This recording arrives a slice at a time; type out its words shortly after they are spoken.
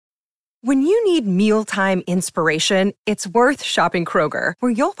When you need mealtime inspiration, it's worth shopping Kroger,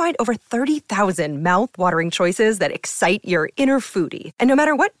 where you'll find over 30,000 mouth-watering choices that excite your inner foodie. And no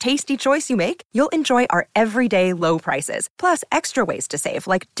matter what tasty choice you make, you'll enjoy our everyday low prices, plus extra ways to save,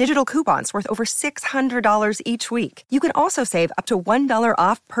 like digital coupons worth over $600 each week. You can also save up to $1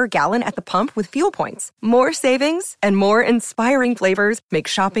 off per gallon at the pump with fuel points. More savings and more inspiring flavors make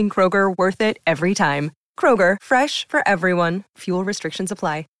shopping Kroger worth it every time. Kroger, fresh for everyone. Fuel restrictions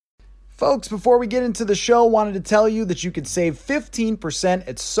apply. Folks, before we get into the show, wanted to tell you that you can save 15%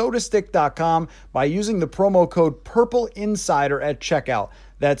 at sodastick.com by using the promo code PURPLEINSIDER at checkout.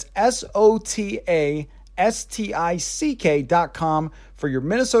 That's SOTASTICK.com for your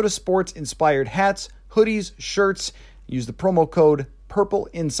Minnesota sports-inspired hats, hoodies, shirts. Use the promo code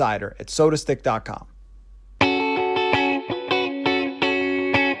PURPLEINSIDER at sodastick.com.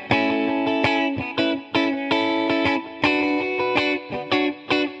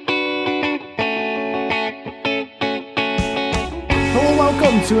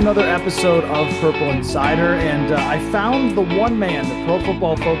 Welcome to another episode of Purple Insider, and I found the one man that Pro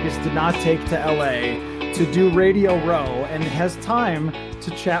Football Focus did not take to LA to do Radio Row and has time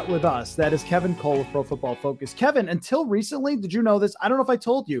to chat with us. That is Kevin Cole with Pro Football Focus. Kevin, until recently, did you know this? I don't know if I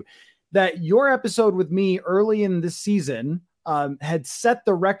told you that your episode with me early in this season had set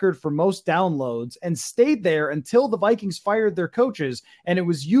the record for most downloads and stayed there until the Vikings fired their coaches. And it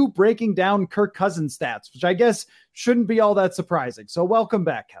was you breaking down Kirk Cousins stats, which I guess shouldn't be all that surprising. So welcome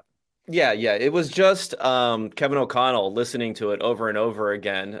back, Kevin. Yeah. It was just Kevin O'Connell listening to it over and over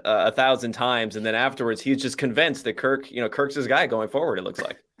again 1,000 times. And then afterwards, he's just convinced that Kirk's his guy going forward, it looks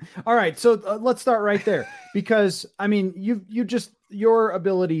like. All right. So let's start right there, because I mean, your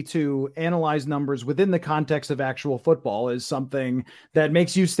ability to analyze numbers within the context of actual football is something that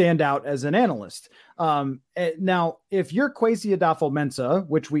makes you stand out as an analyst. Now, if you're Kwesi Adolfo-Mensah,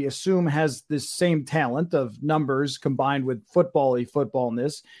 which we assume has this same talent of numbers combined with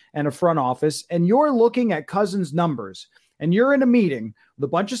footballness and a front office, and you're looking at Cousins' numbers, and you're in a meeting with a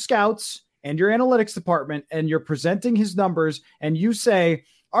bunch of scouts and your analytics department, and you're presenting his numbers, and you say,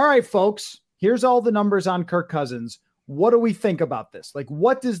 all right, folks, here's all the numbers on Kirk Cousins. What do we think about this? Like,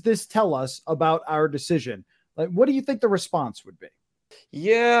 what does this tell us about our decision? Like, what do you think the response would be?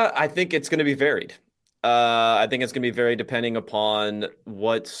 Yeah, I think it's going to be varied. I think it's going to be very depending upon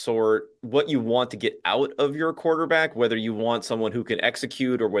what you want to get out of your quarterback, whether you want someone who can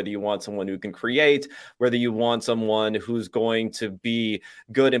execute or whether you want someone who can create, whether you want someone who's going to be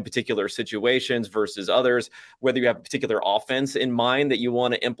good in particular situations versus others, whether you have a particular offense in mind that you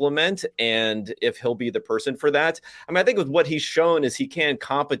want to implement, and if he'll be the person for that. I mean, I think with what he's shown is he can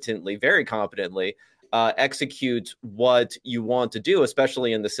very competently, execute what you want to do,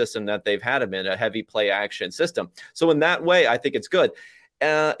 especially in the system that they've had him in, a heavy play action system. So in that way, I think it's good.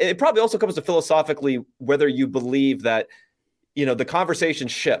 It probably also comes to philosophically whether you believe that, the conversation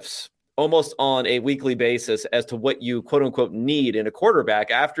shifts almost on a weekly basis as to what you quote unquote need in a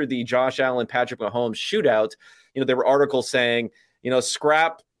quarterback. After the Josh Allen, Patrick Mahomes shootout, there were articles saying,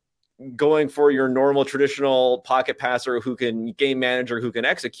 scrap going for your normal traditional pocket passer who can game manager, who can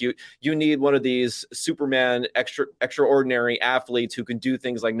execute. You need one of these Superman extraordinary athletes who can do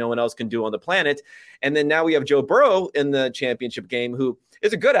things like no one else can do on the planet. And then now we have Joe Burrow in the championship game, who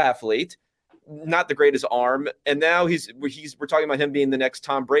is a good athlete, not the greatest arm. And now we're talking about him being the next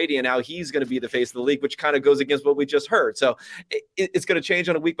Tom Brady and how he's going to be the face of the league, which kind of goes against what we just heard. So it's going to change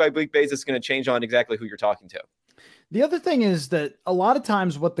on a week by week basis. It's going to change on exactly who you're talking to. The other thing is that a lot of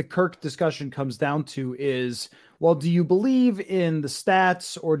times what the Kirk discussion comes down to is, well, do you believe in the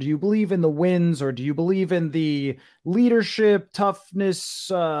stats, or do you believe in the wins, or do you believe in the leadership, toughness,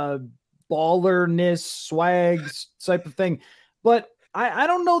 ballerness, swag type of thing? But I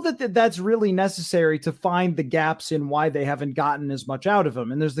don't know that that's really necessary to find the gaps in why they haven't gotten as much out of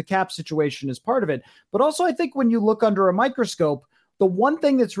him. And there's the cap situation as part of it. But also, I think when you look under a microscope, the one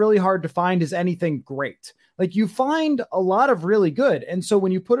thing that's really hard to find is anything great. Like, you find a lot of really good. And so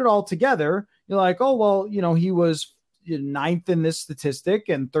when you put it all together, you're like, oh, well, he was 9th in this statistic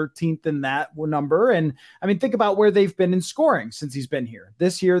and 13th in that number. And I mean, think about where they've been in scoring since he's been here.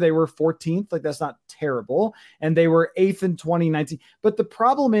 This year, they were 14th. Like, that's not terrible. And they were 8th in 2019. But the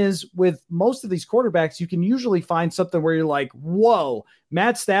problem is with most of these quarterbacks, you can usually find something where you're like, whoa,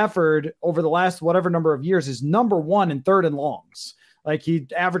 Matt Stafford over the last whatever number of years is number 1 in 3rd and longs. Like, he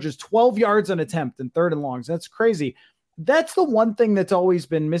averages 12 yards an attempt in 3rd and longs. That's crazy. That's the one thing that's always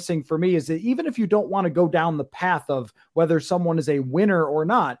been missing for me, is that even if you don't want to go down the path of whether someone is a winner or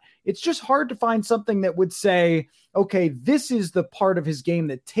not, it's just hard to find something that would say, okay, this is the part of his game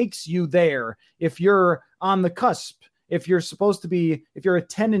that takes you there if you're on the cusp if you're a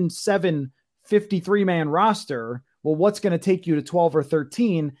 10-7 53-man roster, well, what's going to take you to 12 or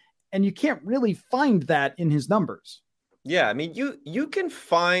 13? And you can't really find that in his numbers. Yeah, I mean, you can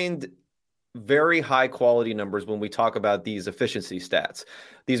find very high quality numbers when we talk about these efficiency stats,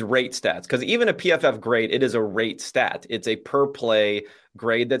 these rate stats, because even a PFF grade, it is a rate stat. It's a per play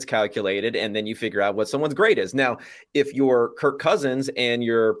grade that's calculated, and then you figure out what someone's grade is. Now, if you're Kirk Cousins and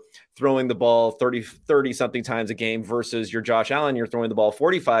you're throwing the ball 30 something times a game versus your Josh Allen, you're throwing the ball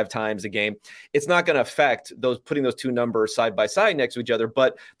 45 times a game, it's not going to affect putting those two numbers side by side next to each other,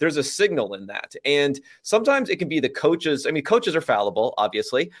 but there's a signal in that. And sometimes it can be the coaches. I mean, coaches are fallible,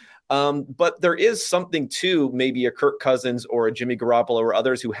 obviously. But there is something to maybe a Kirk Cousins or a Jimmy Garoppolo or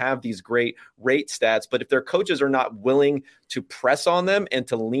others who have these great rate stats. But if their coaches are not willing to press on them and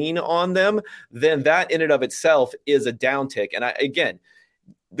to lean on them, then that in and of itself is a downtick. And again,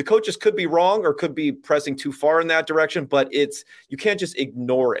 the coaches could be wrong or could be pressing too far in that direction, but you can't just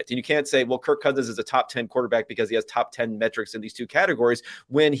ignore it. And you can't say, well, Kirk Cousins is a top 10 quarterback because he has top 10 metrics in these two categories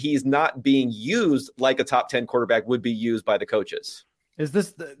when he's not being used like a top 10 quarterback would be used by the coaches.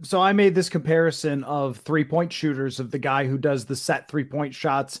 So I made this comparison of 3-point shooters of the guy who does the set 3-point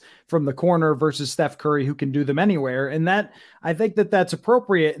shots from the corner versus Steph Curry, who can do them anywhere. And I think that's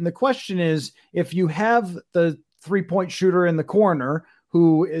appropriate. And the question is, if you have the 3-point shooter in the corner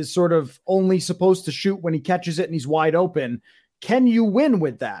who is sort of only supposed to shoot when he catches it and he's wide open, can you win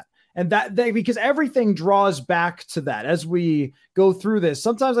with that? And because everything draws back to that as we go through this.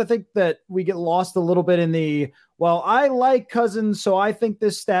 Sometimes I think that we get lost a little bit in I like Cousins, so I think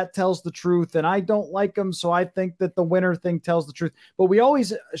this stat tells the truth, and I don't like him, so I think that the winner thing tells the truth. But we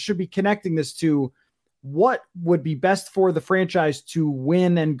always should be connecting this to what would be best for the franchise to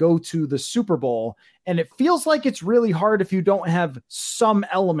win and go to the Super Bowl. And it feels like it's really hard if you don't have some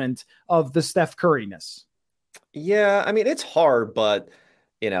element of the Steph Curry-ness. Yeah, I mean, it's hard, but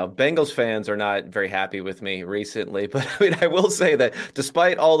Bengals fans are not very happy with me recently, but I mean, I will say that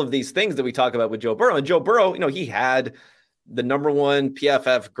despite all of these things that we talk about with Joe Burrow, and Joe Burrow, he had the number one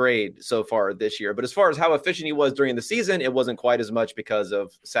PFF grade so far this year. But as far as how efficient he was during the season, it wasn't quite as much because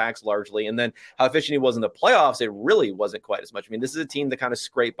of sacks largely. And then how efficient he was in the playoffs, it really wasn't quite as much. I mean, this is a team that kind of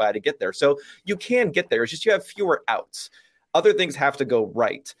scraped by to get there. So you can get there. It's just you have fewer outs. Other things have to go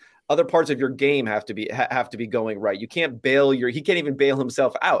right. Other parts of your game have to be going right. You can't he can't even bail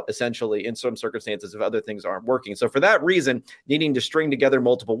himself out, essentially, in some circumstances if other things aren't working. So for that reason, needing to string together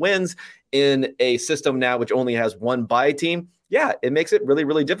multiple wins in a system now which only has one bye team, yeah, it makes it really,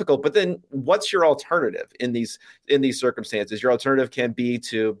 really difficult. But then what's your alternative in these circumstances? Your alternative can be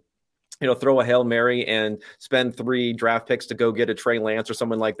to throw a Hail Mary and spend 3 draft picks to go get a Trey Lance or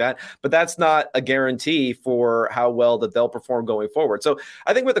someone like that. But that's not a guarantee for how well that they'll perform going forward. So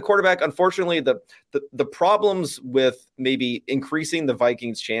I think with the quarterback, unfortunately, the problems with maybe increasing the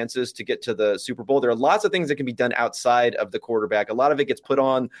Vikings' chances to get to the Super Bowl, there are lots of things that can be done outside of the quarterback. A lot of it gets put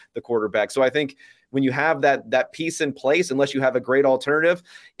on the quarterback. So I think when you have that piece in place, unless you have a great alternative,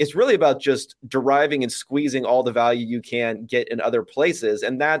 it's really about just deriving and squeezing all the value you can get in other places.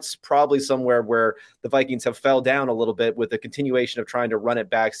 And that's probably somewhere where the Vikings have fell down a little bit with the continuation of trying to run it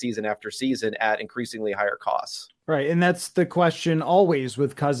back season after season at increasingly higher costs. Right. And that's the question always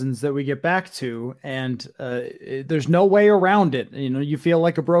with Cousins that we get back to. And there's no way around it. You feel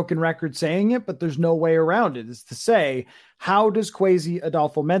like a broken record saying it, but there's no way around it. Is to say, how does Kwesi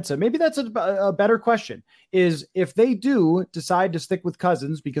Adolfo-Mensah, maybe that's a better question, is if they do decide to stick with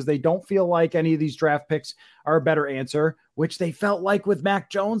Cousins because they don't feel like any of these draft picks are a better answer, which they felt like with Mac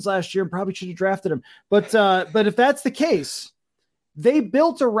Jones last year and probably should have drafted him. But if that's the case, they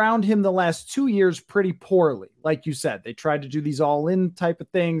built around him the last 2 years pretty poorly. Like you said, they tried to do these all-in type of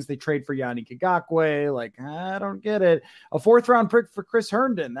things. They trade for Yannick Ngakoue. Like, I don't get it. A 4th-round pick for Chris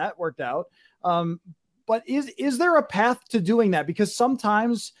Herndon. That worked out. But is there a path to doing that? Because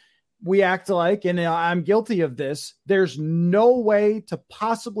sometimes we act like, and I'm guilty of this, there's no way to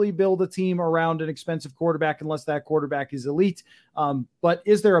possibly build a team around an expensive quarterback unless that quarterback is elite. But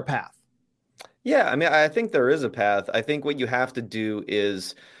is there a path? Yeah, I mean, I think there is a path. I think what you have to do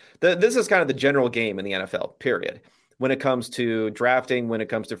is this is kind of the general game in the NFL, period. When it comes to drafting, when it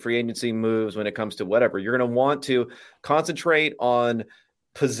comes to free agency moves, when it comes to whatever, you're going to want to concentrate on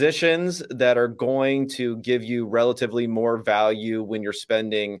positions that are going to give you relatively more value when you're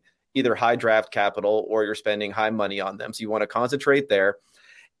spending either high draft capital or you're spending high money on them. So you want to concentrate there.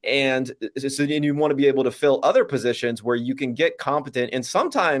 And so you want to be able to fill other positions where you can get competent and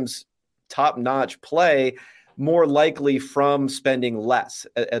sometimes top-notch play more likely from spending less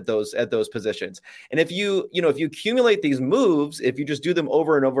at those positions. And if you accumulate these moves, if you just do them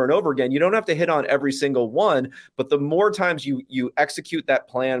over and over and over again, you don't have to hit on every single one, but the more times you execute that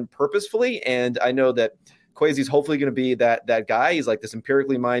plan purposefully, and I know that Kwesi's hopefully going to be that guy. He's like this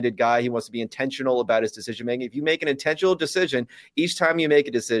empirically minded guy. He wants to be intentional about his decision making. If you make an intentional decision, each time you make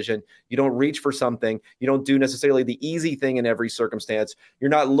a decision, you don't reach for something. You don't do necessarily the easy thing in every circumstance. You're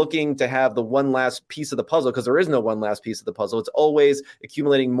not looking to have the one last piece of the puzzle, because there is no one last piece of the puzzle. It's always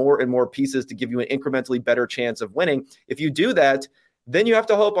accumulating more and more pieces to give you an incrementally better chance of winning. If you do that, then you have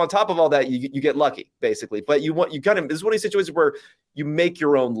to hope on top of all that you get lucky, basically. But this is one of these situations where you make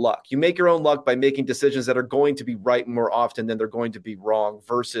your own luck. You make your own luck by making decisions that are going to be right more often than they're going to be wrong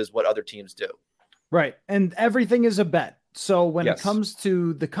versus what other teams do. Right. And everything is a bet. So when it comes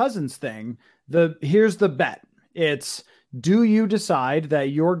to the Cousins thing, here's the bet. It's, do you decide that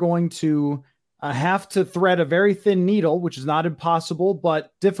you're going to have to thread a very thin needle, which is not impossible,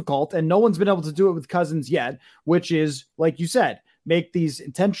 but difficult. And no one's been able to do it with Cousins yet, which is, like you said, make these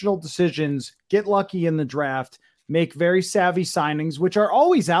intentional decisions, get lucky in the draft, make very savvy signings, which are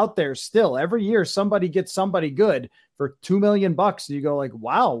always out there still. Every year, somebody gets somebody good for $2 million. And you go like,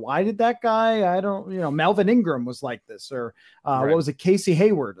 wow, why did that guy? Melvin Ingram was like this, or right. What was it? Casey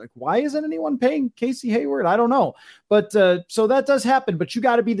Hayward. Like, why isn't anyone paying Casey Hayward? I don't know. But so that does happen, but you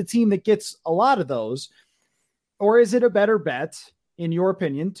got to be the team that gets a lot of those. Or is it a better bet, in your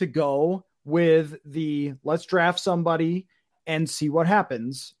opinion, to go with let's draft somebody and see what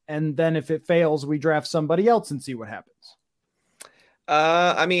happens, and then if it fails, we draft somebody else and see what happens?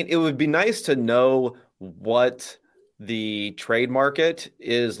 It would be nice to know what the trade market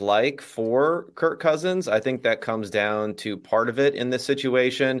is like for Kirk Cousins. I think that comes down to part of it in this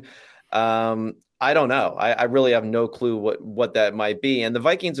situation. I don't know. I really have no clue what that might be. And the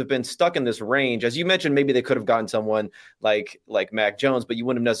Vikings have been stuck in this range. As you mentioned, maybe they could have gotten someone like Mac Jones, but you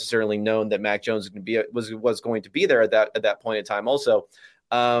wouldn't have necessarily known that Mac Jones was going to be there at that point in time also.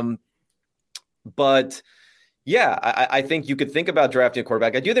 But yeah, I think you could think about drafting a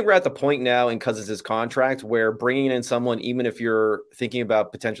quarterback. I do think we're at the point now in Cousins' contract where bringing in someone, even if you're thinking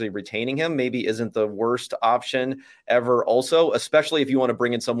about potentially retaining him, maybe isn't the worst option ever also, especially if you want to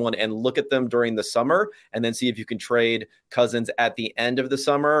bring in someone and look at them during the summer and then see if you can trade Cousins at the end of the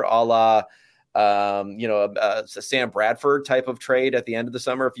summer, a la a Sam Bradford type of trade at the end of the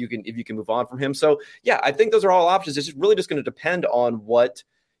summer, if you can move on from him. So yeah, I think those are all options. It's just really just going to depend on what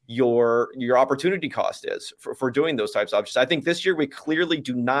your opportunity cost is for doing those types of options. I think this year we clearly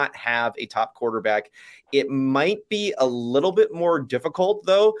do not have a top quarterback. It might be a little bit more difficult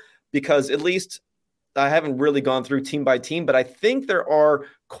though, because at least I haven't really gone through team by team, but I think there are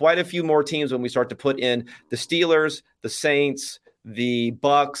quite a few more teams when we start to put in the Steelers, the Saints, the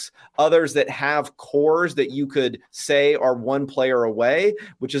Bucks, others that have cores that you could say are one player away,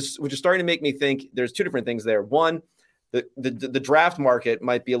 which is starting to make me think there's two different things there. One, the draft market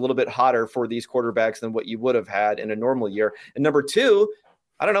might be a little bit hotter for these quarterbacks than what you would have had in a normal year. And number two,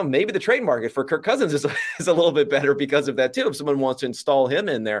 I don't know, maybe the trade market for Kirk Cousins is a little bit better because of that too, if someone wants to install him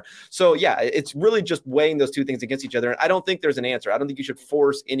in there. So yeah, it's really just weighing those two things against each other. And I don't think there's an answer. I don't think you should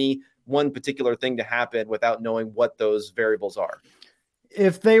force any one particular thing to happen without knowing what those variables are.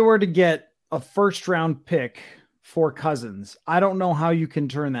 If they were to get a first round pick for Cousins, I don't know how you can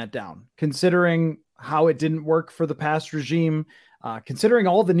turn that down, considering how it didn't work for the past regime, considering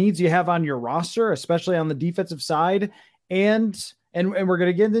all the needs you have on your roster, especially on the defensive side. And we're going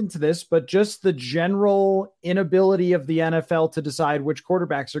to get into this, but just the general inability of the NFL to decide which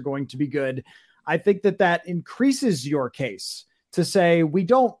quarterbacks are going to be good. I think that increases your case to say, we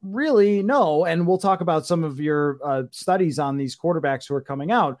don't really know. And we'll talk about some of your studies on these quarterbacks who are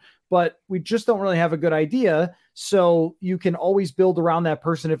coming out, but we just don't really have a good idea. So you can always build around that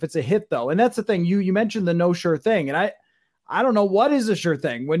person if it's a hit though. And that's the thing. You mentioned the no sure thing. And I don't know what is a sure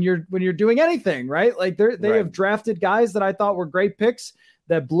thing when you're doing anything, right? Like they have drafted guys that I thought were great picks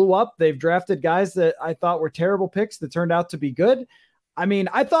that blew up. They've drafted guys that I thought were terrible picks that turned out to be good. I mean,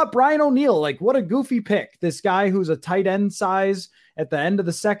 I thought Brian O'Neill, like, what a goofy pick. This guy who's a tight end size at the end of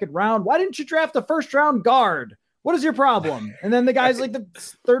the second round. Why didn't you draft a first round guard? What is your problem? And then the guy's like the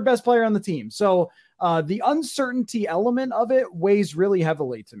third best player on the team. So the uncertainty element of it weighs really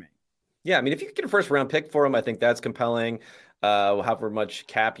heavily to me. Yeah, I mean, if you could get a first round pick for him, I think that's compelling. However much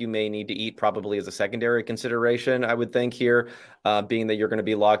cap you may need to eat probably is a secondary consideration, I would think here, being that you're going to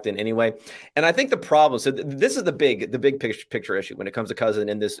be locked in anyway. And I think the problem, so this is the big picture issue when it comes to Cousins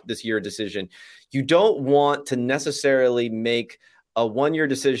in this year decision. You don't want to necessarily make a 1-year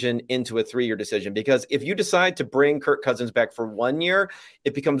decision into a 3-year decision. Because if you decide to bring Kirk Cousins back for 1 year,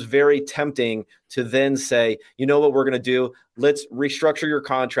 it becomes very tempting to then say, you know what we're going to do? Let's restructure your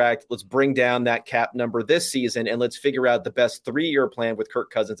contract. Let's bring down that cap number this season, and let's figure out the best 3-year plan with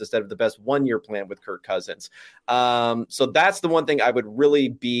Kirk Cousins instead of the best 1-year plan with Kirk Cousins. So that's the one thing I would really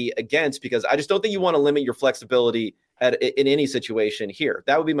be against, because I just don't think you want to limit your flexibility in any situation here.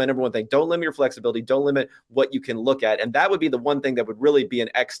 That would be my number one thing. Don't limit your flexibility. Don't limit what you can look at. And that would be the one thing that would really be an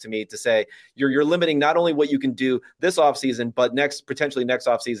X to me, to say you're limiting not only what you can do this offseason, but potentially next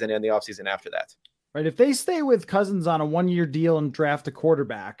offseason and the offseason after that. Right. If they stay with Cousins on a 1-year deal and draft a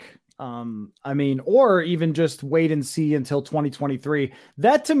quarterback, or even just wait and see until 2023,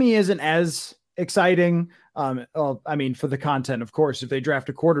 that to me isn't as exciting. For the content, of course, if they draft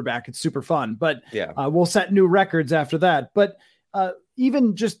a quarterback, it's super fun, but we'll set new records after that. But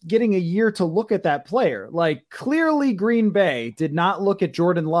even just getting a year to look at that player, like clearly Green Bay did not look at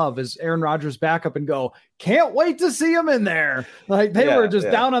Jordan Love as Aaron Rodgers' backup and go, can't wait to see him in there. Like they were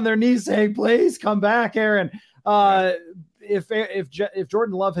just down on their knees saying, please come back, Aaron. If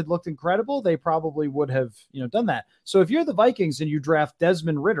Jordan Love had looked incredible, they probably would have, done that. So if you're the Vikings and you draft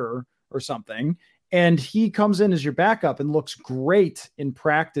Desmond Ridder or something, and he comes in as your backup and looks great in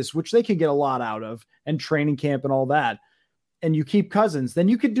practice, which they can get a lot out of, and training camp and all that, and you keep Cousins, then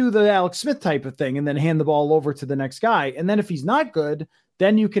you could do the Alex Smith type of thing and then hand the ball over to the next guy. And then if he's not good,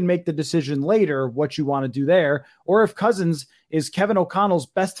 then you can make the decision later what you want to do there. Or if Cousins is Kevin O'Connell's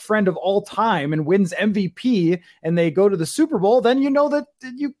best friend of all time and wins MVP and they go to the Super Bowl, then you know that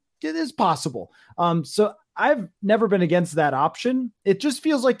it is possible. So I've never been against that option. It just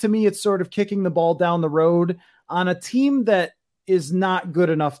feels like to me it's sort of kicking the ball down the road on a team that is not good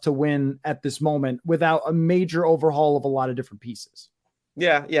enough to win at this moment without a major overhaul of a lot of different pieces.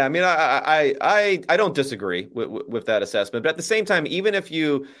 Yeah. I mean, I don't disagree with that assessment, but at the same time, even if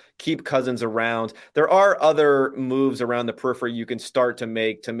you keep Cousins around, there are other moves around the periphery you can start to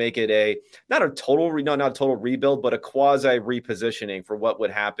make it not a total rebuild, but a quasi repositioning for what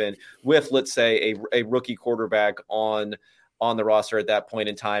would happen with, let's say, a rookie quarterback on the roster at that point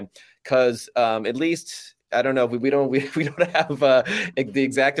in time. Because at least, I don't know, we don't have the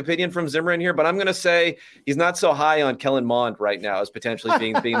exact opinion from Zimmer in here, but I'm going to say he's not so high on Kellen Mond right now as potentially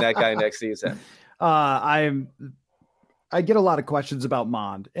being that guy next season. I get a lot of questions about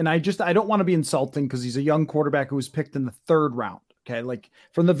Mond, and I don't want to be insulting because he's a young quarterback who was picked in the 3rd round. Okay. Like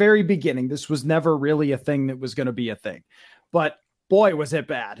from the very beginning, this was never really a thing that was going to be a thing, but boy, was it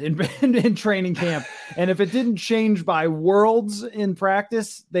bad in training camp. And if it didn't change by worlds in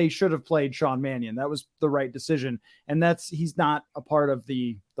practice, they should have played Sean Mannion. That was the right decision. And he's not a part of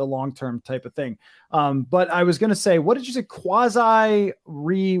the long-term type of thing. But I was going to say, what did you say?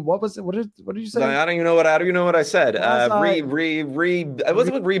 What did you say? I don't even know what I said. It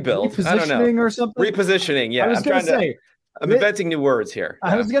wasn't rebuild. I don't know. Or something. Repositioning. Yeah. I was going to say, I'm inventing new words here.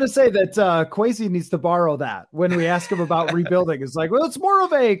 I was going to say that Kwesi needs to borrow that when we ask him about rebuilding. It's like, well, it's more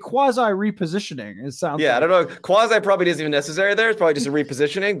of a quasi repositioning. It sounds. Yeah, like. I don't know. Quasi probably isn't even necessary there. It's probably just a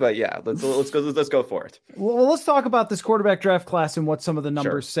repositioning. But yeah, let's go for it. Well, let's talk about this quarterback draft class and what some of the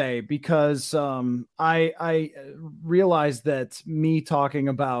numbers say, because I realized that me talking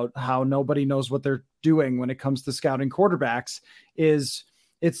about how nobody knows what they're doing when it comes to scouting quarterbacks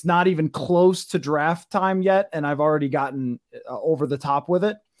it's not even close to draft time yet. And I've already gotten over the top with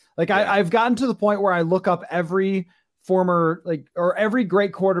it. Like I've gotten to the point where I look up every every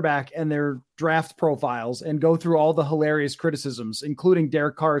great quarterback and their draft profiles and go through all the hilarious criticisms, including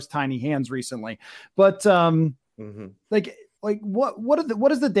Derek Carr's tiny hands recently. But what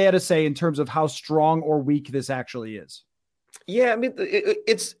does the data say in terms of how strong or weak this actually is? Yeah. I mean,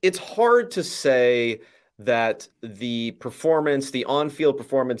 it's hard to say that the on-field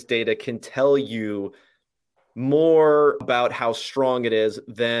performance data can tell you more about how strong it is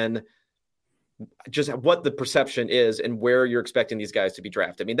than just what the perception is and where you're expecting these guys to be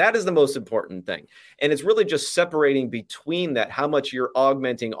drafted. I mean, that is the most important thing. And it's really just separating between that, how much you're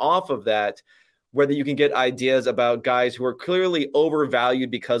augmenting off of that, whether you can get ideas about guys who are clearly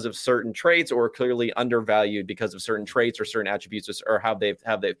overvalued because of certain traits or clearly undervalued because of certain traits or certain attributes or how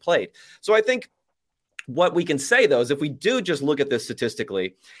they've played. So I think what we can say, though, is if we do just look at this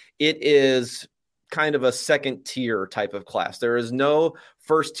statistically, it is kind of a second tier type of class. There is no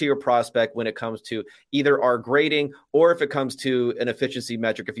first tier prospect when it comes to either our grading or if it comes to an efficiency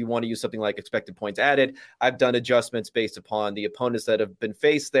metric. If you want to use something like expected points added, I've done adjustments based upon the opponents that have been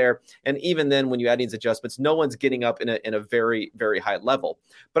faced there. And even then, when you add these adjustments, no one's getting up in a very, very high level.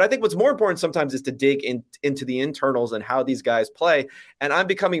 But I think what's more important sometimes is to dig into the internals and how these guys play. And I'm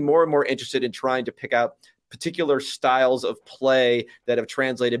becoming more and more interested in trying to pick out particular styles of play that have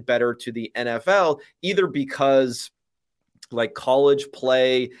translated better to the NFL, either because like college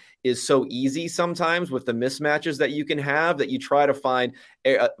play is so easy sometimes with the mismatches that you can have, that you try to find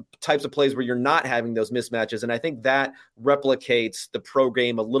types of plays where you're not having those mismatches. And I think that replicates the pro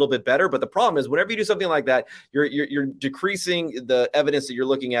game a little bit better. But the problem is whenever you do something like that, you're decreasing the evidence that you're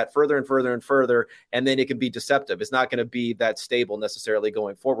looking at further and further and further. And then it can be deceptive. It's not going to be that stable necessarily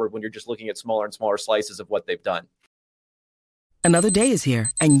going forward when you're just looking at smaller and smaller slices of what they've done. Another day is here,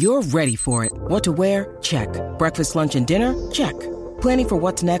 and you're ready for it. What to wear? Check. Breakfast, lunch, and dinner? Check. Planning for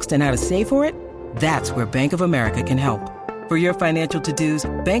what's next and how to save for it? That's where Bank of America can help. For your financial to-dos,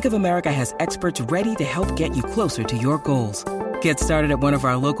 Bank of America has experts ready to help get you closer to your goals. Get started at one of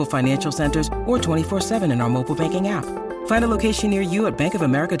our local financial centers or 24/7 in our mobile banking app. Find a location near you at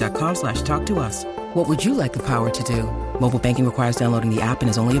bankofamerica.com/talktous. What would you like the power to do? Mobile banking requires downloading the app and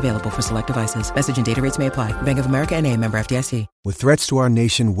is only available for select devices. Message and data rates may apply. Bank of America NA, member FDIC. With threats to our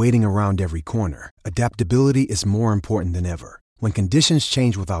nation waiting around every corner, adaptability is more important than ever. When conditions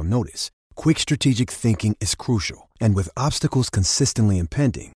change without notice, quick strategic thinking is crucial. And with obstacles consistently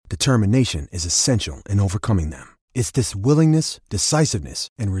impending, determination is essential in overcoming them. It's this willingness, decisiveness,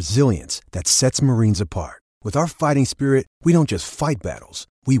 and resilience that sets Marines apart. With our fighting spirit, we don't just fight battles,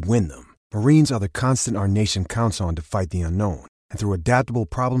 we win them. Marines are the constant our nation counts on to fight the unknown. And through adaptable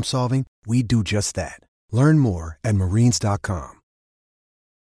problem solving, we do just that. Learn more at marines.com.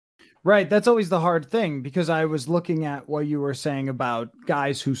 Right. That's always the hard thing, because I was looking at what you were saying about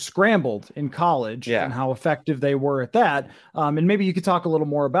guys who scrambled in college and how effective they were at that. And maybe you could talk a little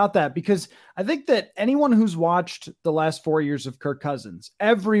more about that, because I think that anyone who's watched the last 4 years of Kirk Cousins,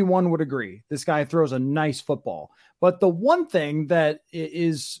 everyone would agree this guy throws a nice football. But the one thing that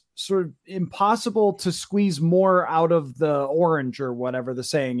is sort of impossible to squeeze more out of the orange, or whatever the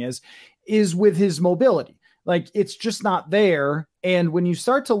saying is with his mobility. Like, it's just not there. And when you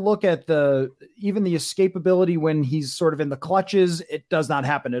start to look at even the escapability when he's sort of in the clutches, it does not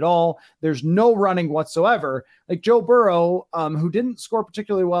happen at all. There's no running whatsoever. Like Joe Burrow, who didn't score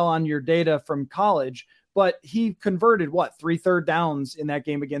particularly well on your data from college, but he converted 3 third downs in that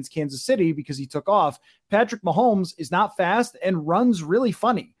game against Kansas City because he took off. Patrick Mahomes is not fast and runs really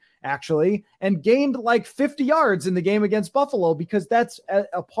funny, actually, and gained like 50 yards in the game against Buffalo, because that's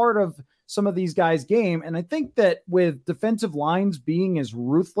a part of some of these guys' game. And I think that with defensive lines being as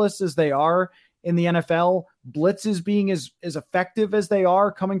ruthless as they are in the NFL, blitzes being as effective as they are,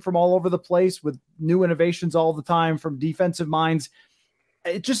 coming from all over the place with new innovations all the time from defensive minds,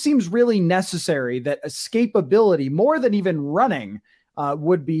 it just seems really necessary that escapability, more than even running,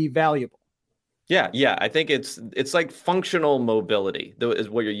 would be valuable. Yeah. I think it's like functional mobility is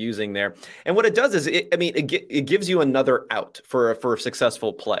what you're using there. And what it does is, it gives you another out for a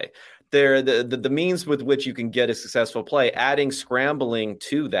successful play. The means with which you can get a successful play, adding scrambling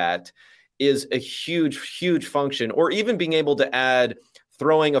to that is a huge, huge function, or even being able to add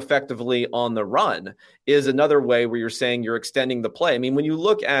throwing effectively on the run is another way where you're saying you're extending the play. I mean, when you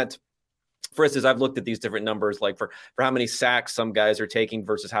look at, for instance, I've looked at these different numbers, like for how many sacks some guys are taking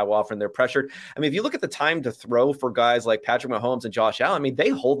versus how often they're pressured. I mean, if you look at the time to throw for guys like Patrick Mahomes and Josh Allen, I mean, they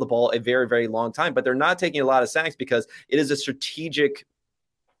hold the ball a very, very long time, but they're not taking a lot of sacks because it is a strategic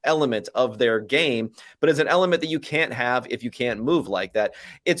element of their game, but it's an element that you can't have if you can't move like that.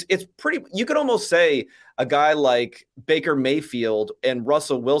 It's pretty, you could almost say a guy like Baker Mayfield and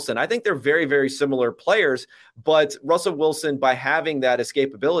Russell Wilson, I think they're very, very similar players, but Russell Wilson, by having that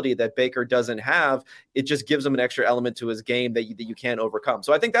escapability that Baker doesn't have, it just gives him an extra element to his game that you can't overcome.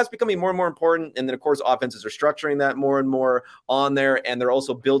 So I think that's becoming more and more important. And then, of course, offenses are structuring that more and more on there, and they're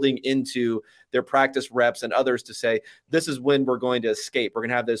also building into their practice reps and others to say, this is when we're going to escape. We're going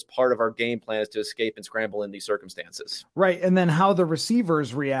to have this part of our game plan is to escape and scramble in these circumstances. Right. And then how the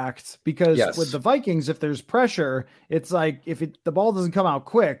receivers react, because with the Vikings, if there's pressure, it's like, if the ball doesn't come out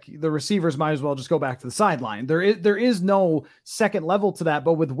quick, the receivers might as well just go back to the sideline. There is no second level to that.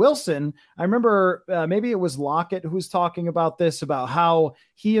 But with Wilson, I remember maybe it was Lockett who was talking about this, about how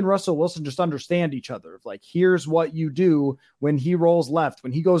he and Russell Wilson just understand each other. Like, here's what you do when he rolls left,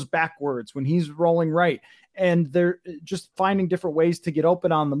 when he goes backwards, when he's rolling right. And they're just finding different ways to get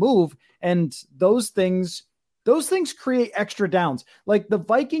open on the move. And those things create extra downs. Like the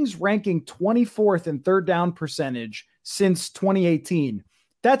Vikings ranking 24th in third down percentage since 2018.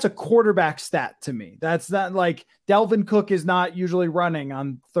 That's a quarterback stat to me. That's not like Dalvin Cook is not usually running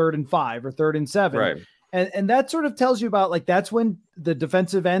on 3rd and 5 or 3rd and 7. Right. And that sort of tells you about, like, that's when the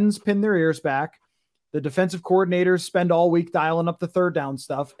defensive ends pin their ears back. The defensive coordinators spend all week dialing up the third down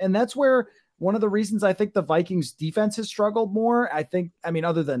stuff. And that's where one of the reasons I think the Vikings defense has struggled more.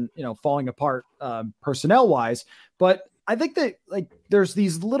 Other than, falling apart personnel wise, but I think that there's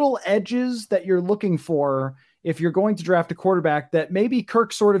these little edges that you're looking for if you're going to draft a quarterback that maybe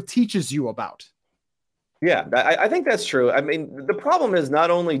Kirk sort of teaches you about. Yeah, I think that's true. I mean, the problem is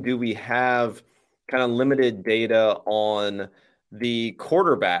not only do we have kind of limited data on the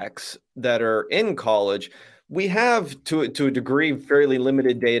quarterbacks that are in college, we have to a degree fairly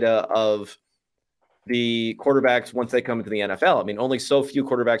limited data of the quarterbacks once they come into the NFL. I mean, only so few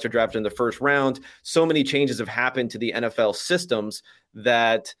quarterbacks are drafted in the first round. So many changes have happened to the NFL systems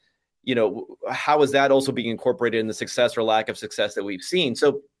that, how is that also being incorporated in the success or lack of success that we've seen?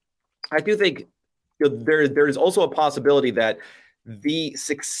 So I do think there's also a possibility that the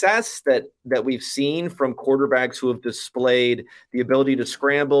success that we've seen from quarterbacks who have displayed the ability to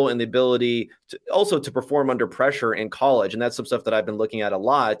scramble and the ability to also to perform under pressure in college, and that's some stuff that I've been looking at a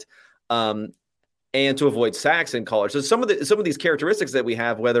lot, and to avoid sacks in college. So some of these characteristics that we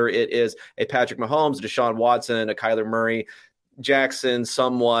have, whether it is a Patrick Mahomes, a Deshaun Watson, a Kyler Murray, Jackson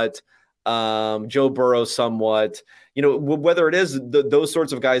somewhat, Joe Burrow somewhat, whether it is those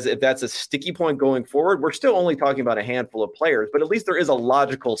sorts of guys, if that's a sticky point going forward, we're still only talking about a handful of players, but at least there is a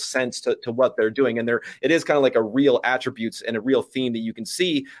logical sense to what they're doing. And it is kind of like a real attributes and a real theme that you can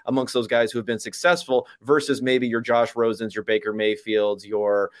see amongst those guys who have been successful versus maybe your Josh Rosens, your Baker Mayfields,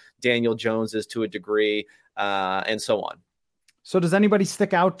 your Daniel Joneses to a degree, and so on. So does anybody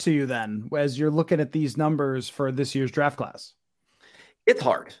stick out to you then as you're looking at these numbers for this year's draft class? It's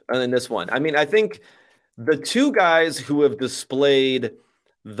hard in this one. I mean, I think the two guys who have displayed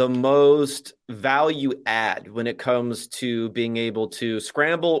the most value add when it comes to being able to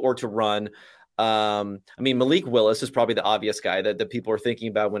scramble or to run, Malik Willis is probably the obvious guy that people are thinking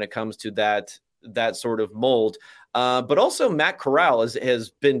about when it comes to that sort of mold. But also Matt Corral has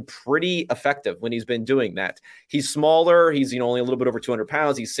been pretty effective when he's been doing that. He's smaller. He's only a little bit over 200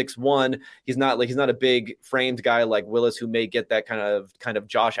 pounds. He's 6'1". He's not a big framed guy like Willis, who may get that kind of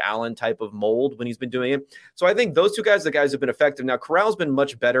Josh Allen type of mold when he's been doing it. So I think those two guys, the guys who've been effective. Now Corral's been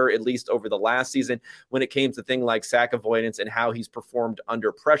much better, at least over the last season, when it came to things like sack avoidance and how he's performed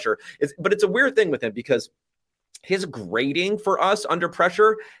under pressure. But it's a weird thing with him because his grading for us under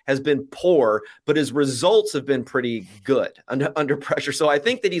pressure has been poor, but his results have been pretty good under pressure. So I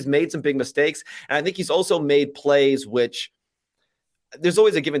think that he's made some big mistakes. And I think he's also made plays, which there's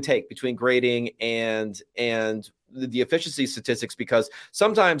always a give and take between grading and the efficiency statistics, because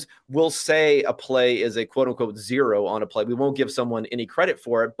sometimes we'll say a play is a quote unquote 0 on a play. We won't give someone any credit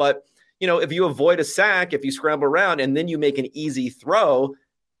for it. But, if you avoid a sack, if you scramble around and then you make an easy throw,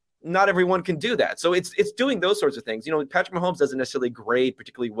 not everyone can do that. So it's doing those sorts of things. Patrick Mahomes doesn't necessarily grade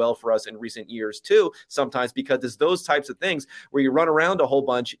particularly well for us in recent years too, sometimes because it's those types of things where you run around a whole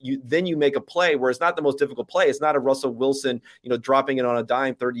bunch, then you make a play where it's not the most difficult play. It's not a Russell Wilson, dropping it on a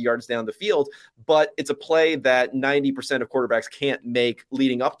dime 30 yards down the field, but it's a play that 90% of quarterbacks can't make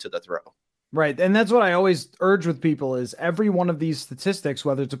leading up to the throw. Right. And that's what I always urge with people is every one of these statistics,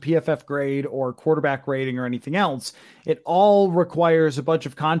 whether it's a PFF grade or quarterback rating or anything else, it all requires a bunch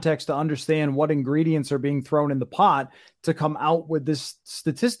of context to understand what ingredients are being thrown in the pot to come out with this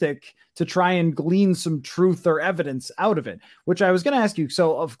statistic to try and glean some truth or evidence out of it, which I was going to ask you.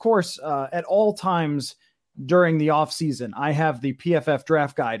 So of course, at all times during the off season, I have the PFF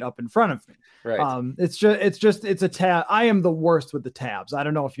draft guide up in front of me. Right. It's a tab. I am the worst with the tabs. I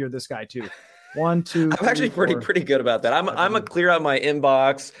don't know if you're this guy too. 1, 2, I'm actually pretty good about that. I'm a clear out my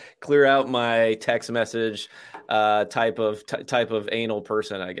inbox, clear out my text message type of anal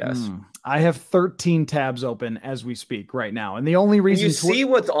person, I guess. I have 13 tabs open as we speak right now. And the only reason you see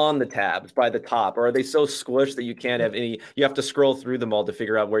what's on the tabs by the top, or are they so squished that you can't have any, you have to scroll through them all to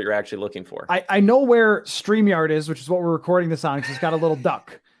figure out where you're actually looking for? I know where StreamYard is, which is what we're recording this on, because it's got a little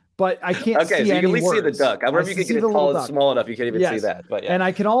duck. But I can't see any words. Okay, so you can at least see the duck. I wonder if you could get it small enough you can't even see that. But yeah. And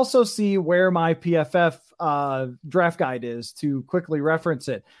I can also see where my PFF draft guide is to quickly reference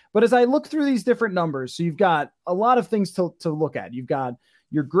it. But as I look through these different numbers, so you've got a lot of things to look at. You've got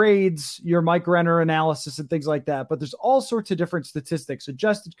your grades, your Mike Renner analysis and things like that. But there's all sorts of different statistics,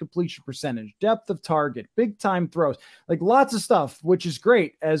 adjusted completion percentage, depth of target, big time throws, like lots of stuff, which is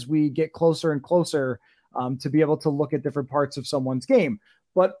great as we get closer and closer to be able to look at different parts of someone's game.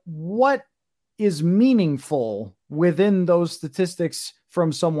 But what is meaningful within those statistics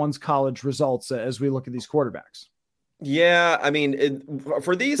from someone's college results as we look at these quarterbacks? Yeah, I mean,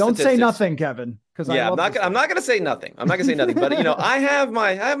 for these, don't say nothing, Kevin. Because I'm not going to say nothing. I'm not going to say nothing. But I have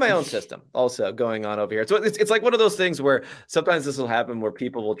my own system also going on over here. So it's like one of those things where sometimes this will happen where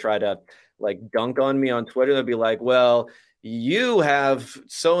people will try to like dunk on me on Twitter. They'll be like, well, you have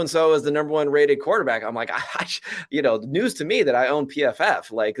so-and-so as the number one rated quarterback. I'm like, news to me that I own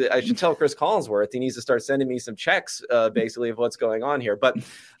PFF. Like, I should tell Chris Collinsworth he needs to start sending me some checks, basically, of what's going on here. But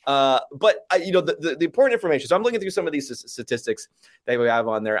the important information. So I'm looking through some of these statistics that we have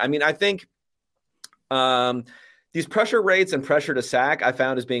on there. I mean, I think these pressure rates and pressure to sack I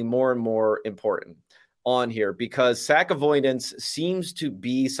found as being more and more important on here, because sack avoidance seems to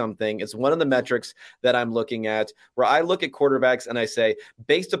be something. It's one of the metrics that I'm looking at, where I look at quarterbacks and I say,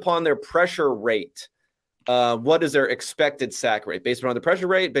 based upon their pressure rate, what is their expected sack rate? Based upon the pressure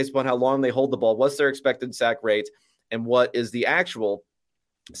rate, based upon how long they hold the ball, what's their expected sack rate, and what is the actual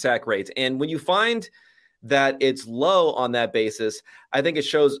sack rate? And when you find that it's low on that basis, I think it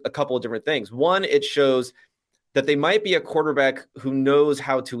shows a couple of different things. One, it shows that they might be a quarterback who knows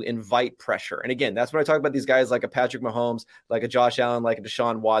how to invite pressure. And again, that's when I talk about these guys like a Patrick Mahomes, like a Josh Allen, like a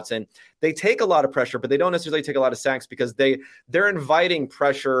Deshaun Watson. They take a lot of pressure, but they don't necessarily take a lot of sacks because they're inviting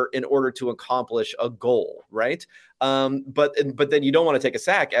pressure in order to accomplish a goal, right? But then you don't want to take a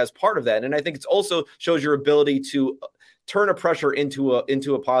sack as part of that. And I think it also shows your ability to turn a pressure into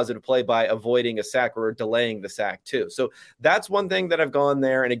a positive play by avoiding a sack or delaying the sack too. So that's one thing that I've gone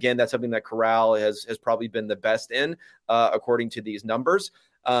there. And again, that's something that Corral has probably been the best in, according to these numbers.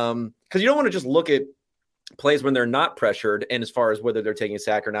 Because you don't want to just look at plays when they're not pressured and as far as whether they're taking a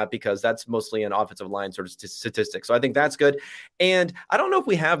sack or not, because that's mostly an offensive line sort of statistic. So I think that's good. And I don't know if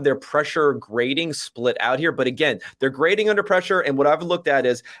we have their pressure grading split out here, but again, they're grading under pressure. And what I've looked at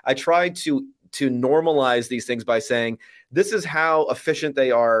is I tried to normalize these things by saying, this is how efficient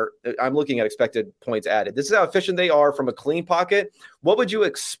they are. I'm looking at expected points added. This is how efficient they are from a clean pocket. What would you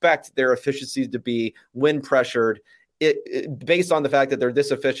expect their efficiency to be when pressured, based on the fact that they're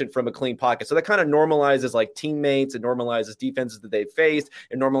this efficient from a clean pocket? So that kind of normalizes like teammates, it normalizes defenses that they've faced,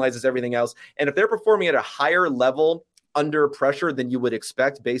 it normalizes everything else. And if they're performing at a higher level under pressure than you would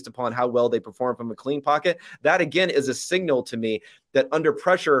expect based upon how well they perform from a clean pocket, that again is a signal to me that under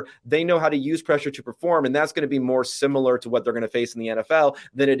pressure, they know how to use pressure to perform. And that's going to be more similar to what they're going to face in the NFL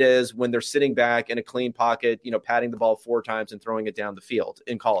than it is when they're sitting back in a clean pocket, patting the ball 4 times and throwing it down the field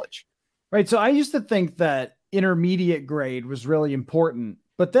in college. Right. So I used to think that intermediate grade was really important,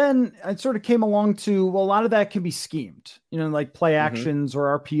 but then I sort of came along to, well, a lot of that can be schemed, like play actions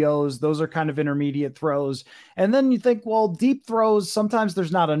or RPOs. Those are kind of intermediate throws. And then you think, well, deep throws, sometimes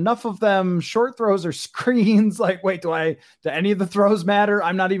there's not enough of them. Short throws are screens. Like, wait, do any of the throws matter?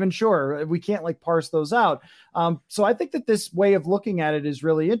 I'm not even sure. We can't parse those out. So I think that this way of looking at it is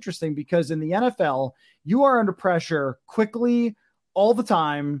really interesting, because in the NFL, you are under pressure quickly all the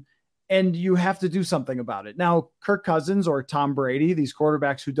time, and you have to do something about it. Now, Kirk Cousins or Tom Brady, these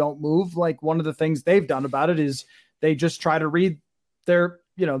quarterbacks who don't move, one of the things they've done about it is they just try to read their,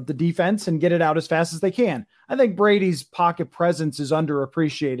 the defense and get it out as fast as they can. I think Brady's pocket presence is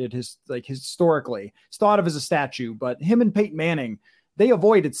underappreciated historically. It's thought of as a statue, but him and Peyton Manning, they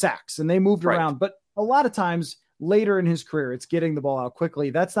avoided sacks and they moved around. But a lot of times later in his career, it's getting the ball out quickly.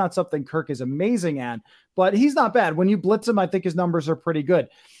 That's not something Kirk is amazing at, but he's not bad. When you blitz him, I think his numbers are pretty good.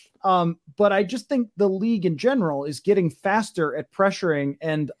 But I just think the league in general is getting faster at pressuring.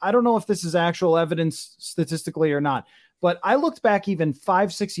 And I don't know if this is actual evidence statistically or not, but I looked back even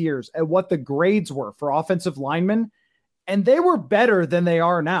 5-6 years at what the grades were for offensive linemen, and they were better than they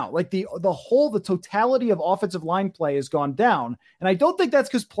are now. The totality of offensive line play has gone down. And I don't think that's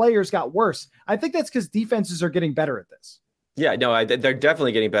because players got worse. I think that's because defenses are getting better at this. Yeah, no, they're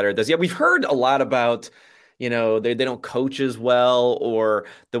definitely getting better at this. Yeah, we've heard a lot about, they don't coach as well, or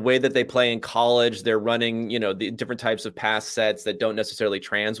the way that they play in college, they're running, the different types of pass sets that don't necessarily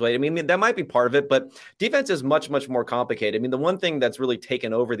translate. I mean, that might be part of it, but defense is much, much more complicated. I mean, the one thing that's really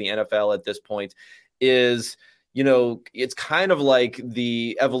taken over the NFL at this point is, it's kind of like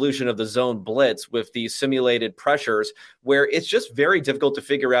the evolution of the zone blitz with these simulated pressures, where it's just very difficult to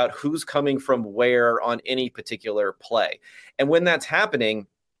figure out who's coming from where on any particular play. And when that's happening,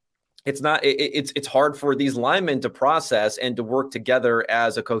 it's hard for these linemen to process and to work together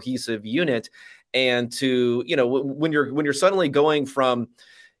as a cohesive unit. And to, when you're suddenly going from,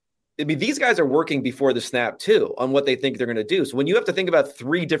 these guys are working before the snap too on what they think they're going to do. So when you have to think about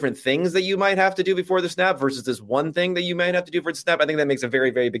 3 different things that you might have to do before the snap versus this one thing that you might have to do for the snap, I think that makes a very,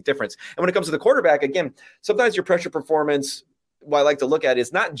 very big difference. And when it comes to the quarterback, again, sometimes your pressure performance, what I like to look at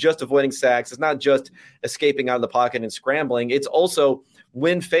is not just avoiding sacks. It's not just escaping out of the pocket and scrambling. It's also,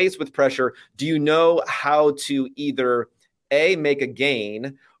 when faced with pressure, do you know how to either A, make a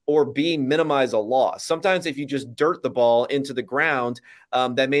gain, or B, minimize a loss. Sometimes if you just dirt the ball into the ground,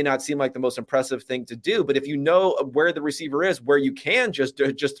 that may not seem like the most impressive thing to do. But if you know where the receiver is, where you can just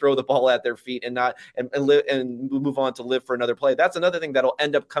throw the ball at their feet and not and live and move on to live for another play, that's another thing that'll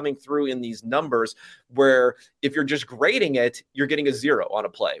end up coming through in these numbers. Where if you're just grading it, you're getting a 0 on a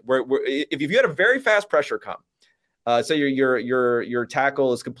play. Where if you had a very fast pressure come. So your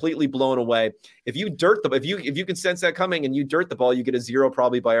tackle is completely blown away. If you dirt the, if you can sense that coming and you dirt the ball, you get a 0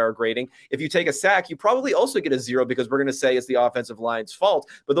 probably by our grading. If you take a sack, you probably also get a 0 because we're going to say it's the offensive line's fault.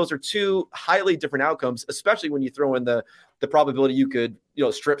 But those are two highly different outcomes, especially when you throw in the probability you could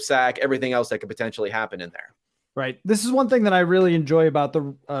strip sack, everything else that could potentially happen in there. Right. This is one thing that I really enjoy about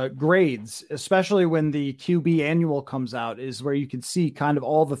the grades, especially when the QB annual comes out, is where you can see kind of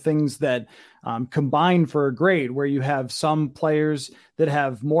all the things that combine for a grade, where you have some players that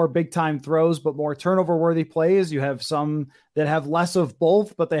have more big time throws, but more turnover worthy plays. You have some that have less of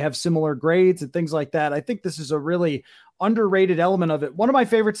both, but they have similar grades and things like that. I think this is a really underrated element of it. One of my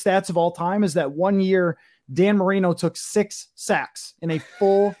favorite stats of all time is that one year Dan Marino took 6 sacks in a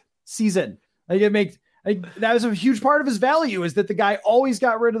full season. That was a huge part of his value, is that the guy always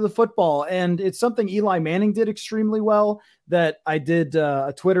got rid of the football. And it's something Eli Manning did extremely well, that I did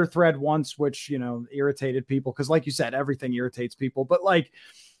a Twitter thread once, which, irritated people. Cause like you said, everything irritates people, but like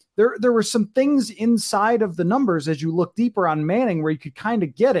there were some things inside of the numbers as you look deeper on Manning, where you could kind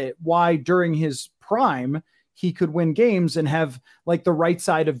of get it, why during his prime, he could win games and have like the right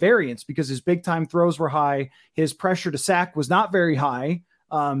side of variance, because his big time throws were high. His pressure to sack was not very high.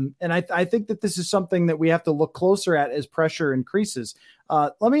 And I think that this is something that we have to look closer at as pressure increases.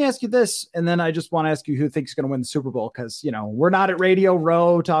 Let me ask you this, and then I just want to ask you who thinks is going to win the Super Bowl, because, we're not at Radio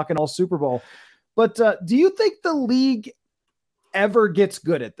Row talking all Super Bowl. But do you think the league ever gets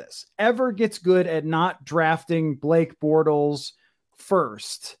good at this, ever gets good at not drafting Blake Bortles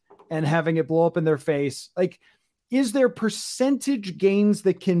first and having it blow up in their face? Like, is there percentage gains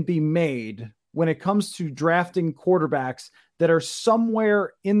that can be made when it comes to drafting quarterbacks that are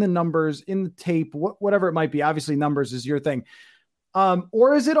somewhere in the numbers, in the tape, whatever it might be? Obviously numbers is your thing.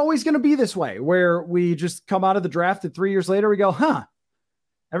 Or is it always going to be this way, where we just come out of the draft and 3 years later we go,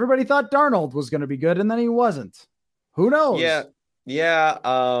 everybody thought Darnold was going to be good, and then he wasn't. Who knows? Yeah.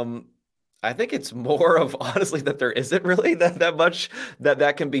 I think it's more of, honestly, that there isn't really that much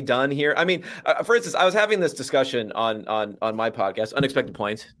that can be done here. I mean, for instance, I was having this discussion on my podcast, Unexpected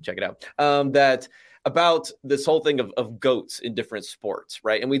Points, check it out, that about this whole thing of GOATs in different sports,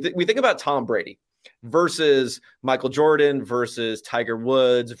 right? And we think about Tom Brady versus Michael Jordan versus Tiger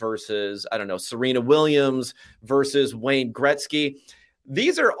Woods versus, I don't know, Serena Williams versus Wayne Gretzky.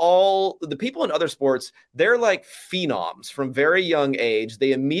 These are all the people in other sports. They're like phenoms from very young age.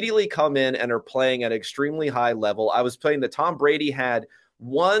 They immediately come in and are playing at an extremely high level. I was playing that Tom Brady had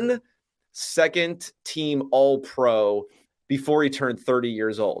 1 second team All-Pro before he turned 30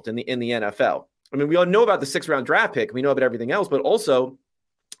 years old in the NFL. I mean, we all know about the 6th round draft pick. We know about everything else, but also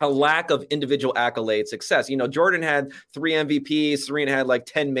a lack of individual accolade success. Jordan had 3 MVPs. Serena had like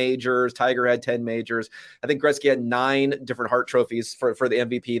 10 majors. Tiger had 10 majors. I think Gretzky had 9 different Hart trophies for the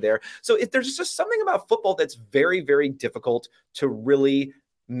MVP there. So there's just something about football that's very, very difficult to really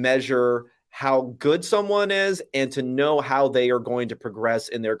measure how good someone is and to know how they are going to progress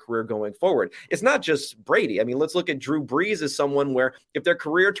in their career going forward. It's not just Brady. I mean, let's look at Drew Brees as someone where if their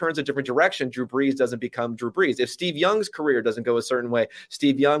career turns a different direction, Drew Brees doesn't become Drew Brees. If Steve Young's career doesn't go a certain way,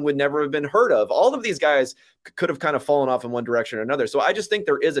 Steve Young would never have been heard of. All of these guys could have kind of fallen off in one direction or another. So I just think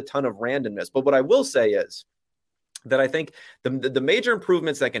there is a ton of randomness. But what I will say is that I think the major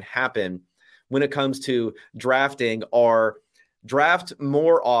improvements that can happen when it comes to drafting are draft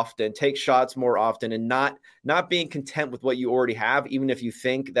more often, take shots more often, and not being content with what you already have, even if you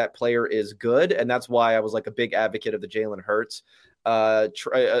think that player is good. And that's why I was like a big advocate of the Jalen Hurts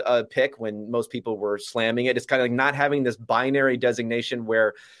pick when most people were slamming it. It's kind of like not having this binary designation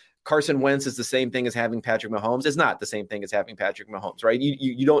where Carson Wentz is the same thing as having Patrick Mahomes. It's not the same thing as having Patrick Mahomes, right?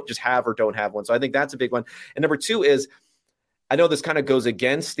 You don't just have or don't have one. So I think that's a big one. And number 2 is, I know this kind of goes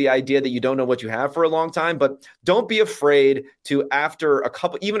against the idea that you don't know what you have for a long time, but don't be afraid to, after a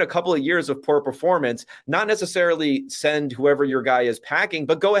couple of years of poor performance, not necessarily send whoever your guy is packing,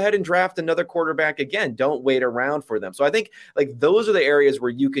 but go ahead and draft another quarterback again. Don't wait around for them. So I think like those are the areas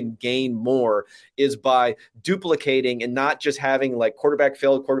where you can gain more, is by duplicating and not just having like quarterback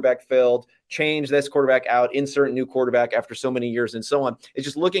failed, change this quarterback out, insert new quarterback after so many years and so on. It's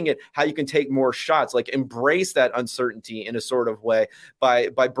just looking at how you can take more shots, like embrace that uncertainty in a sort of way by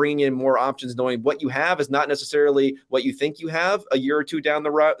bringing in more options, knowing what you have is not necessarily what you think you have a year or 2 down the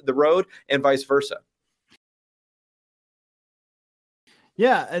road, and vice versa.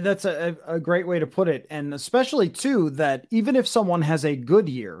 Yeah, that's a great way to put it. And especially too, that even if someone has a good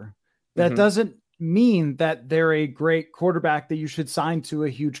year, that doesn't mean that they're a great quarterback that you should sign to a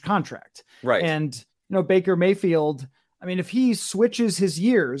huge contract. Right. And, Baker Mayfield, I mean, if he switches his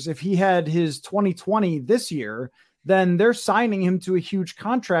years, if he had his 2020 this year, then they're signing him to a huge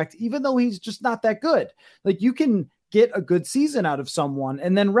contract, even though he's just not that good. Like, you can get a good season out of someone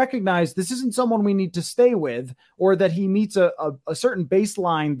and then recognize this isn't someone we need to stay with, or that he meets a certain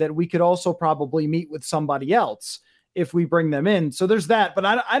baseline that we could also probably meet with somebody else if we bring them in. So there's that, but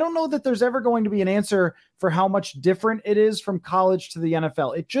I don't know that there's ever going to be an answer for how much different it is from college to the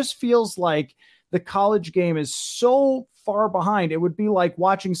NFL. It just feels like the college game is so far behind. It would be like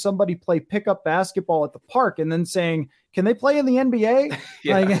watching somebody play pickup basketball at the park and then saying, can they play in the NBA?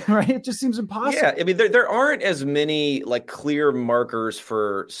 Yeah. Like, right? It just seems impossible. Yeah. I mean, there aren't as many like clear markers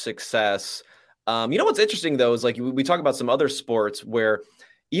for success. What's interesting though, is like we talk about some other sports where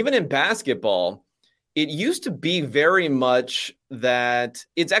even in basketball, it used to be very much that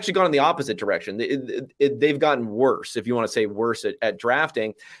it's actually gone in the opposite direction. They've gotten worse, if you want to say worse at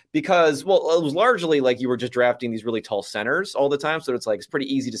drafting, because, well, it was largely like you were just drafting these really tall centers all the time. So it's like, it's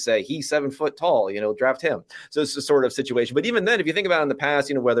pretty easy to say he's 7 foot tall, draft him. So it's a sort of situation. But even then, if you think about it in the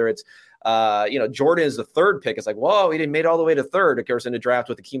past, whether it's, Jordan is the third pick, it's like, whoa, he didn't made it all the way to third. Of course, in a draft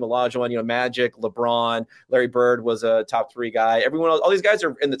with Akeem Olajuwon, Magic, LeBron, Larry Bird was a top 3 guy. Everyone else, all these guys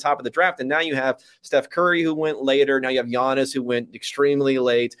are in the top of the draft. And now you have Steph Curry, who went later. Now you have Giannis, who went extremely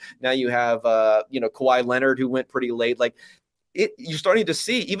late. Now you have, Kawhi Leonard, who went pretty late. Like, you're starting to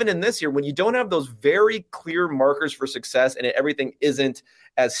see, even in this year, when you don't have those very clear markers for success and everything isn't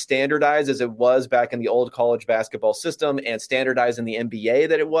as standardized as it was back in the old college basketball system and standardized in the NBA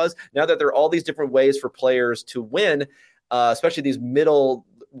that it was, now that there are all these different ways for players to win, especially these middle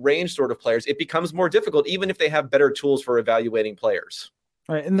range sort of players, it becomes more difficult, even if they have better tools for evaluating players.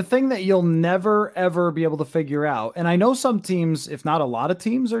 Right. And the thing that you'll never, ever be able to figure out, and I know some teams, if not a lot of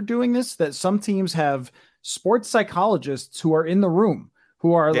teams, are doing this, that some teams have sports psychologists who are in the room,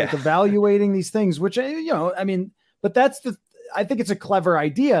 who are like evaluating these things, which, but I think it's a clever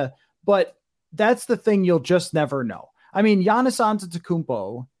idea, but that's the thing you'll just never know. I mean, Giannis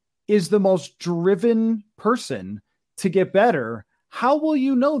Antetokounmpo is the most driven person to get better. How will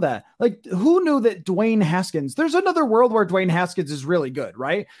you know that? Like, who knew that Dwayne Haskins, there's another world where Dwayne Haskins is really good,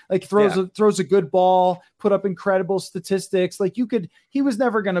 right? Like throws a good ball, put up incredible statistics. Like he was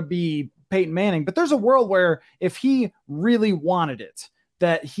never going to be Peyton Manning, but there's a world where if he really wanted it,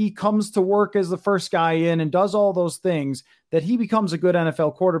 that he comes to work as the first guy in and does all those things, that he becomes a good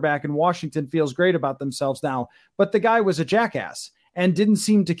NFL quarterback and Washington feels great about themselves now. But the guy was a jackass and didn't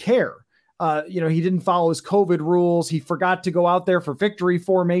seem to care. He didn't follow his COVID rules. He forgot to go out there for victory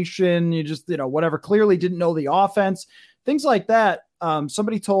formation. You just, whatever, clearly didn't know the offense, things like that.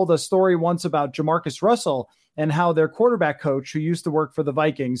 Somebody told a story once about Jamarcus Russell and how their quarterback coach, who used to work for the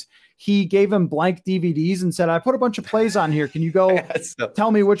Vikings, he gave him blank DVDs and said, I put a bunch of plays on here. Can you go tell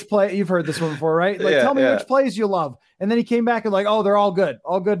me which play? You've heard this one before, right? Like, tell me which plays you love. And then he came back and like, oh, they're all good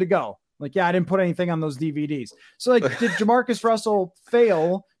to go. Like, yeah, I didn't put anything on those DVDs. So like, did Jamarcus Russell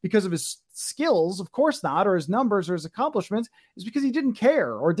fail because of his skills? Of course not. Or his numbers or his accomplishments. Is because he didn't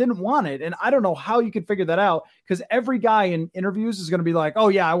care or didn't want it. And I don't know how you could figure that out, because every guy in interviews is going to be like, oh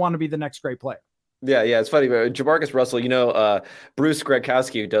yeah, I want to be the next great player. Yeah. It's funny. Jamarcus Russell, Bruce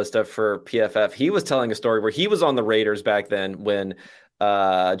Gradkowski, who does stuff for PFF, he was telling a story where he was on the Raiders back then when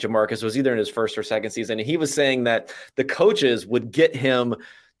Jamarcus was either in his first or second season. And he was saying that the coaches would get him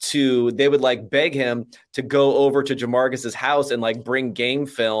they would like beg him to go over to Jamarcus's house and like bring game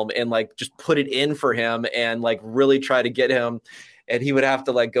film and like just put it in for him and like really try to get him. And he would have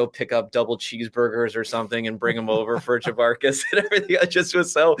to like go pick up double cheeseburgers or something and bring them over for Jamarcus and everything. It just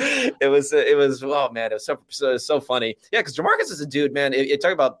was oh man, it was so funny. Yeah. Cause Jamarcus is a dude, man. You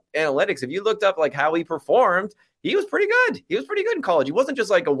talk about analytics. If you looked up like how he performed, he was pretty good. He was pretty good in college. He wasn't just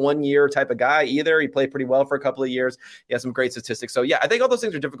like a 1 year type of guy either. He played pretty well for a couple of years. He had some great statistics. So yeah, I think all those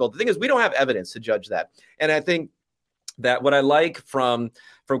things are difficult. The thing is, we don't have evidence to judge that. And I think that what I like from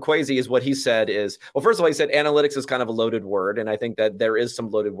Kwesi is what he said is, well, first of all, he said analytics is kind of a loaded word. And I think that there is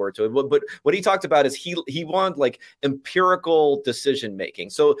some loaded word to it. But what he talked about is he wanted like empirical decision making.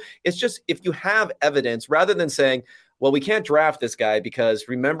 So it's just, if you have evidence, rather than saying, well, we can't draft this guy because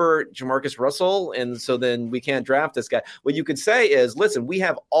remember Jamarcus Russell, and so then we can't draft this guy. What you could say is, listen, we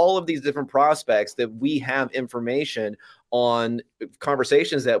have all of these different prospects that we have information on,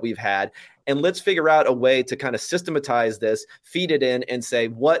 conversations that we've had, and let's figure out a way to kind of systematize this, feed it in, and say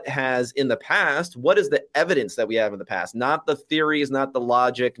what has in the past, what is the evidence that we have in the past, not the theories, not the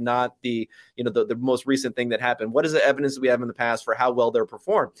logic, not the most recent thing that happened. What is the evidence that we have in the past for how well they're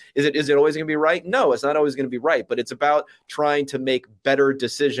performed? Is it always going to be right? No, it's not always going to be right, but it's about trying to make better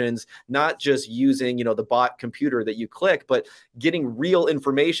decisions, not just using, the bot computer that you click, but getting real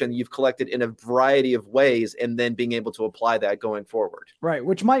information you've collected in a variety of ways and then being able to apply that going forward. Right,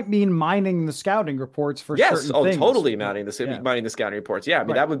 which might mean mining the scouting reports for certain things. Totally mining the scouting reports. Yeah, I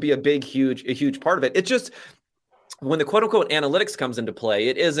mean, that would be a huge part of it. It's just when the quote unquote analytics comes into play,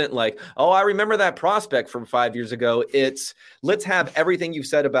 it isn't like, oh, I remember that prospect from 5 years ago. It's let's have everything you've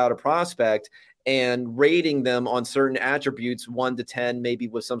said about a prospect and rating them on certain attributes, 1 to 10, maybe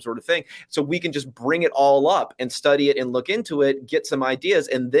with some sort of thing. So we can just bring it all up and study it and look into it, get some ideas,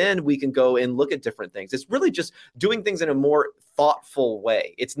 and then we can go and look at different things. It's really just doing things in a more thoughtful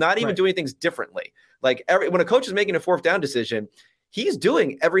way. It's not even doing things differently. Like when a coach is making a 4th down decision, he's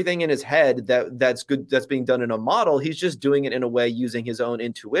doing everything in his head that's good, that's being done in a model. He's just doing it in a way using his own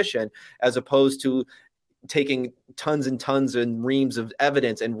intuition, as opposed to taking tons and tons and reams of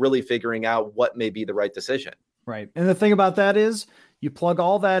evidence and really figuring out what may be the right decision. Right. And the thing about that is you plug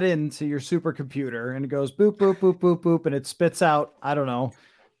all that into your supercomputer and it goes boop, boop, boop, boop, boop. And it spits out, I don't know,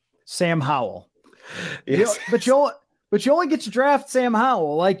 Sam Howell. Yes. But you only get to draft Sam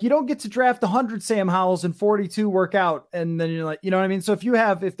Howell. Like you don't get to draft 100 Sam Howells and 42 work out. And then you're like, you know what I mean? So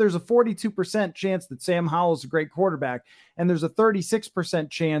if there's a 42% chance that Sam Howell is a great quarterback and there's a 36%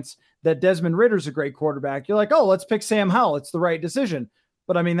 chance that Desmond Ritter's a great quarterback, you're like, oh, let's pick Sam Howell. It's the right decision.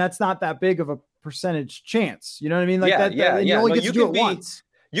 But I mean, that's not that big of a percentage chance. You know what I mean? Like you only get to do it once.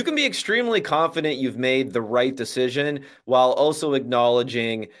 You can be extremely confident you've made the right decision while also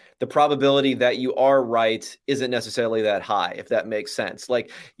acknowledging the probability that you are right isn't necessarily that high, if that makes sense. Like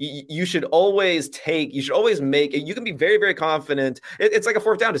you should always make, you can be very, very confident. It's like a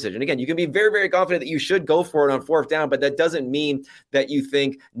 4th down decision. Again, you can be very, very confident that you should go for it on 4th down, but that doesn't mean that you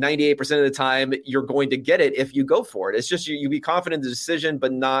think 98% of the time you're going to get it if you go for it. It's just you be confident in the decision,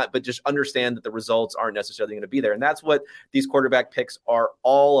 but just understand that the results aren't necessarily going to be there. And that's what these quarterback picks are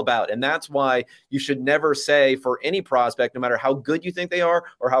all about. And that's why you should never say for any prospect, no matter how good you think they are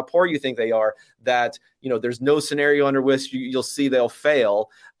or how poor you think they are, that there's no scenario under which you'll see they'll fail.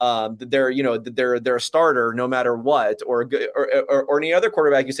 They're a starter no matter what, or any other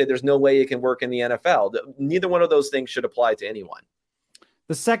quarterback you say there's no way it can work in the NFL. Neither one of those things should apply to anyone.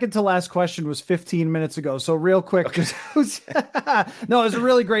 The second to last question was 15 minutes ago. So real quick, okay. No, it was a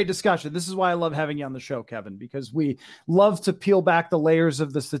really great discussion. This is why I love having you on the show, Kevin, because we love to peel back the layers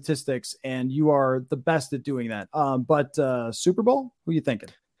of the statistics and you are the best at doing that. But Super Bowl, who are you thinking?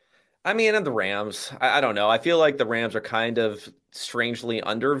 I mean, and the Rams, I don't know. I feel like the Rams are kind of strangely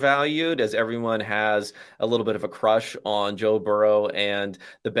undervalued, as everyone has a little bit of a crush on Joe Burrow and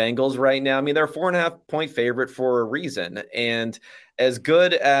the Bengals right now. I mean, they're a 4.5-point favorite for a reason. And as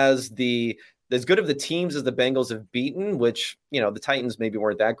good of the teams as the Bengals have beaten, which, the Titans maybe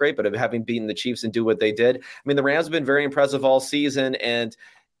weren't that great, but having beaten the Chiefs and do what they did. I mean, the Rams have been very impressive all season. And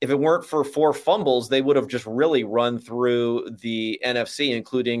if it weren't for 4 fumbles, they would have just really run through the NFC,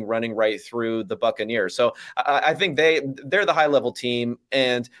 including running right through the Buccaneers. So I think they're the high-level team.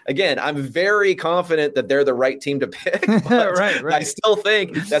 And again, I'm very confident that they're the right team to pick. But right. I still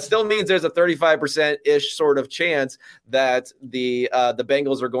think that still means there's a 35%-ish sort of chance that the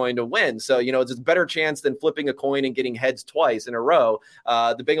Bengals are going to win. So, it's a better chance than flipping a coin and getting heads twice in a row.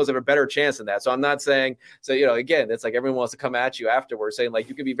 The Bengals have a better chance than that. So I'm not saying, again, it's like everyone wants to come at you afterwards saying like,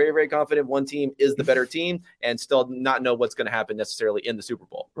 you could be very, very confident one team is the better team and still not know what's going to happen necessarily in the Super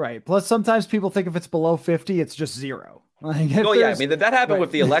Bowl. Right. Plus, sometimes people think if it's below 50, it's just 0. Like yeah. I mean, that happened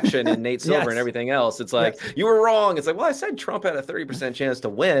with the election and Nate Silver and everything else. It's like, you were wrong. It's like, well, I said Trump had a 30% chance to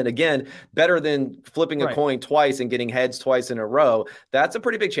win. Again, better than flipping a coin twice and getting heads twice in a row. That's a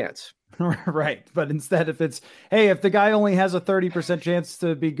pretty big chance. Right. But instead, if the guy only has a 30% chance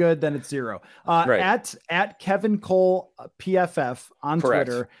to be good, then it's 0. At Kevin Cole PFF on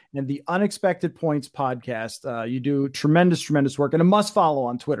Twitter and the Unexpected Points podcast. You do tremendous work and a must follow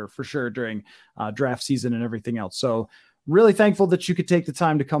on Twitter for sure during draft season and everything else. So really thankful that you could take the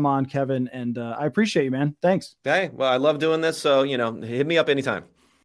time to come on, Kevin. And I appreciate you, man. Thanks. Okay. Well, I love doing this. So, hit me up anytime.